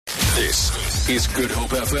This is Good Hope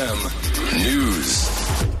FM News.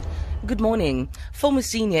 Good morning. Former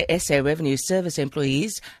senior SA Revenue Service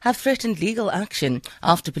employees have threatened legal action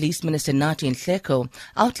after Police Minister Nathi Nhleko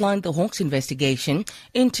outlined the Hawks investigation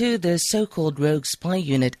into the so-called rogue spy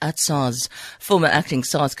unit at SARS. Former acting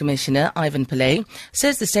SARS Commissioner Ivan Pillay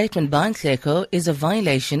says the statement by Nhleko is a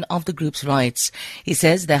violation of the group's rights. He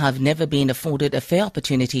says they have never been afforded a fair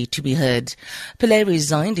opportunity to be heard. Pillay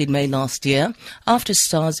resigned in May last year after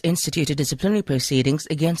SARS instituted disciplinary proceedings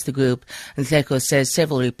against the group. Nhleko says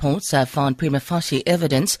several reports have found prima facie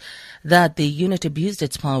evidence that the unit abused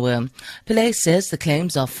its power. Pillay says the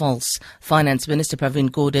claims are false. Finance Minister Pravin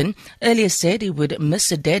Gordhan earlier said he would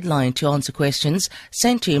miss a deadline to answer questions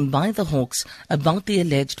sent to him by the Hawks about the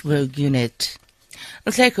alleged rogue unit.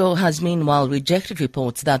 Nhleko has meanwhile rejected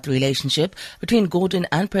reports that the relationship between Gordhan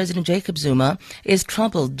and President Jacob Zuma is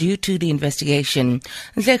troubled due to the investigation.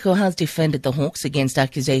 Nhleko has defended the Hawks against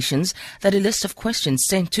accusations that a list of questions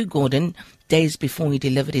sent to Gordhan days before he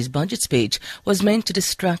delivered his budget speech was meant to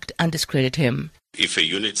distract and discredit him. If a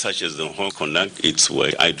unit such as the Hawks conduct its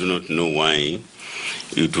work, I do not know why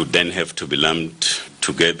it would then have to be lumped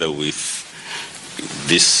together with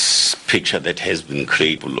this picture that has been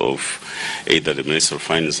created of either the Minister of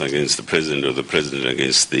Finance against the President or the President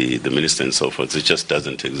against the Minister and so forth. It just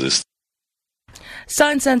doesn't exist.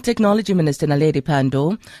 Science and Technology Minister Naledi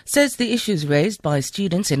Pandor says the issues raised by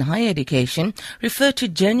students in higher education refer to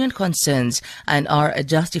genuine concerns and are a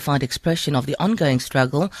justified expression of the ongoing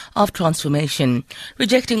struggle of transformation.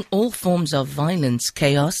 Rejecting all forms of violence,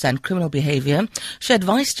 chaos and criminal behavior, she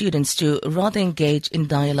advised students to rather engage in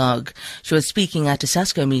dialogue. She was speaking at a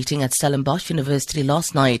SASCO meeting at Stellenbosch University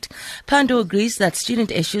last night. Pandor agrees that student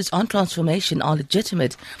issues on transformation are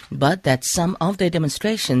legitimate, but that some of their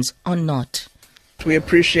demonstrations are not. We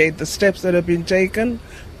appreciate the steps that have been taken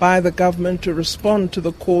by the government to respond to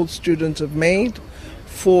the calls students have made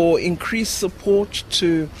for increased support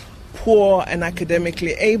to poor and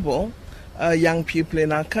academically able young people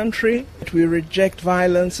in our country. We reject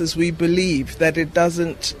violence as we believe that it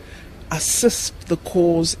doesn't assist the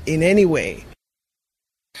cause in any way.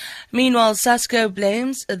 Meanwhile, SASCO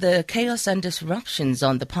blames the chaos and disruptions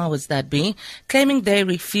on the powers that be, claiming they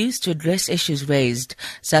refuse to address issues raised.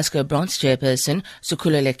 SASCO branch chairperson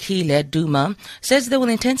Sukululekile Duma says they will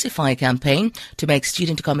intensify a campaign to make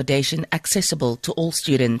student accommodation accessible to all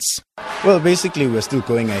students. Well, basically, we're still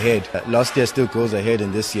going ahead. Last year still goes ahead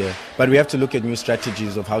in this year. But we have to look at new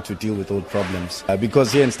strategies of how to deal with old problems.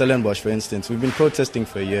 Because here in Stellenbosch, for instance, we've been protesting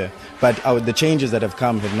for a year. But the changes that have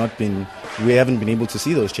come we haven't been able to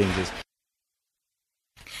see those changes.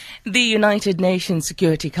 The United Nations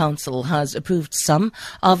Security Council has approved some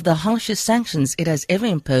of the harshest sanctions it has ever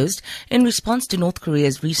imposed in response to North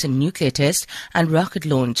Korea's recent nuclear test and rocket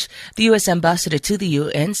launch. The U.S. ambassador to the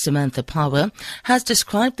UN, Samantha Power, has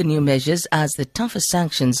described the new measures as the toughest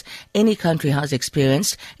sanctions any country has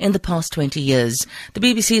experienced in the past 20 years. The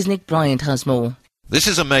BBC's Nick Bryant has more. This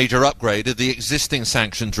is a major upgrade of the existing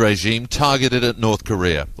sanctions regime targeted at North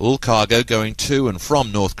Korea. All cargo going to and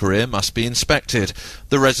from North Korea must be inspected.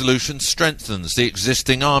 The resolution strengthens the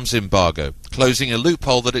existing arms embargo, closing a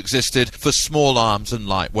loophole that existed for small arms and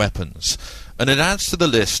light weapons. And it adds to the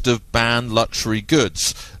list of banned luxury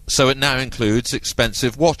goods, so it now includes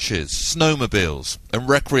expensive watches, snowmobiles and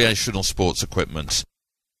recreational sports equipment.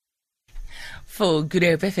 For Good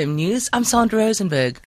Hope FM News, I'm Sandra Rosenberg.